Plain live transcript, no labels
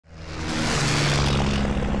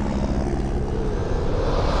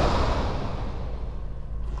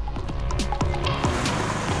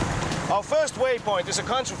waypoint is a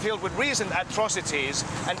country filled with recent atrocities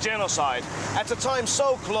and genocide. At a time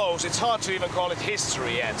so close, it's hard to even call it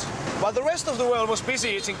history yet. While the rest of the world was busy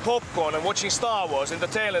eating popcorn and watching Star Wars in the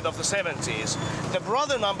tail end of the 70s, the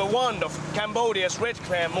brother number one of Cambodia's Red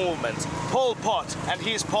Khmer movement, Pol Pot, and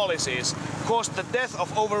his policies caused the death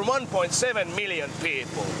of over 1.7 million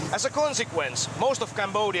people. As a consequence, most of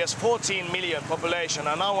Cambodia's 14 million population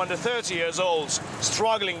are now under 30 years old,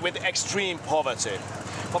 struggling with extreme poverty.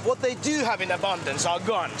 But what they do have in abundance are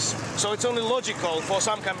guns, so it's only logical for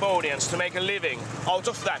some Cambodians to make a living out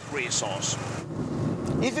of that resource.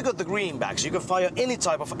 If you got the greenbacks, you can fire any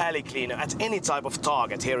type of alley cleaner at any type of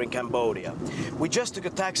target here in Cambodia. We just took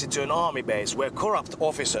a taxi to an army base where corrupt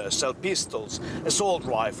officers sell pistols, assault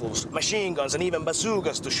rifles, machine guns and even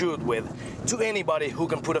bazookas to shoot with to anybody who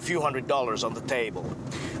can put a few $100s on the table.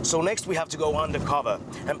 So next we have to go undercover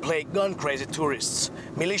and play gun-crazy tourists,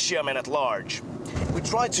 militiamen at large. We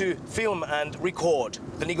try to film and record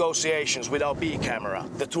the negotiations with our B camera,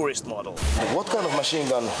 the tourist model. What kind of machine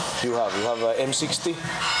gun do you have? You have a M60?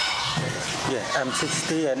 Yeah,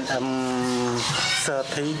 M60 and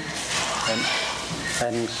M30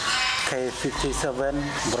 and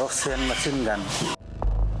K57 Russian machine gun.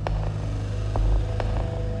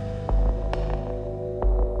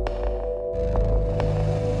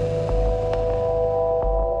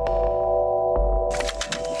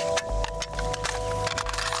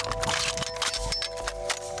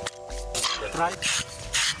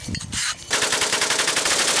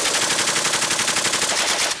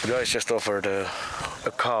 The guys just offered a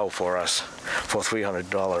cow for us for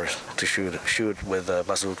 $300 to shoot with a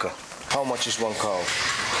bazooka. How much is one cow?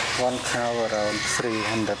 One cow around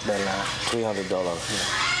 $300. $300.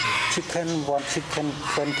 Yeah. Chicken, one chicken,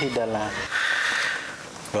 $20.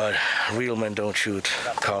 But real men don't shoot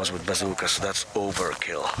cows with bazookas, so that's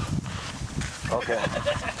overkill. Okay.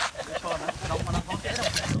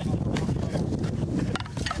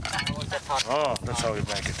 Oh, that's how we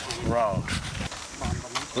make it round.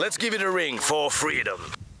 Let's give it a ring for freedom.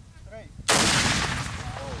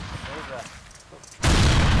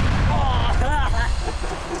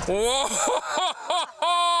 Whoa!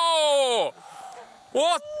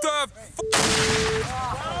 What the f?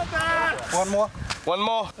 One more. One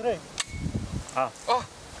more. Oh,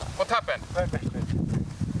 what happened?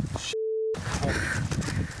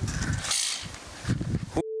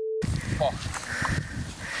 Oh.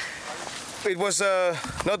 It was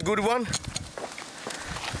not good one.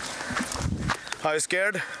 Are you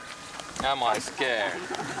scared? Am I scared?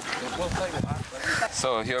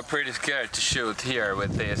 So you're pretty scared to shoot here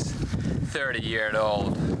with this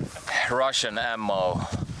 30-year-old Russian ammo.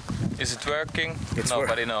 Is it working?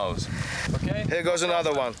 Nobody knows. Okay. Here goes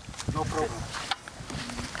another one. No problem.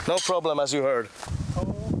 No problem, as you heard.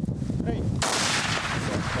 2, 3.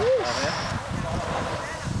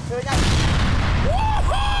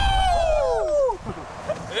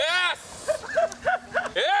 Yes!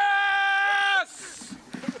 Yes!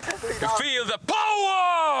 You feel the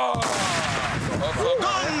power of a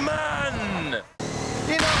gunman!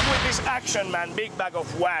 Enough with this action man, big bag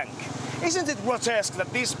of wank. Isn't it grotesque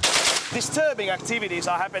that these disturbing activities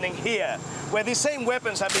are happening here, where these same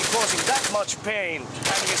weapons have been causing that much pain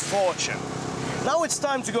and misfortune? Now it's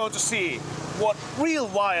time to go to see what real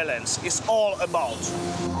violence is all about.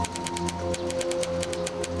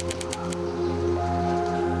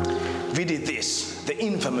 We did this, the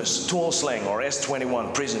infamous Tuol Sleng or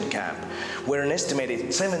S21 prison camp, where an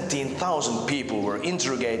estimated 17,000 people were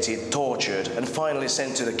interrogated, tortured and finally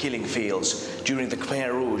sent to the killing fields during the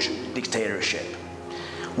Khmer Rouge dictatorship.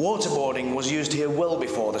 Waterboarding was used here well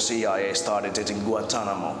before the CIA started it in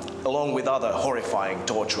Guantanamo, along with other horrifying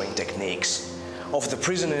torturing techniques. Of the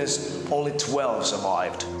prisoners, only 12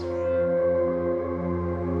 survived.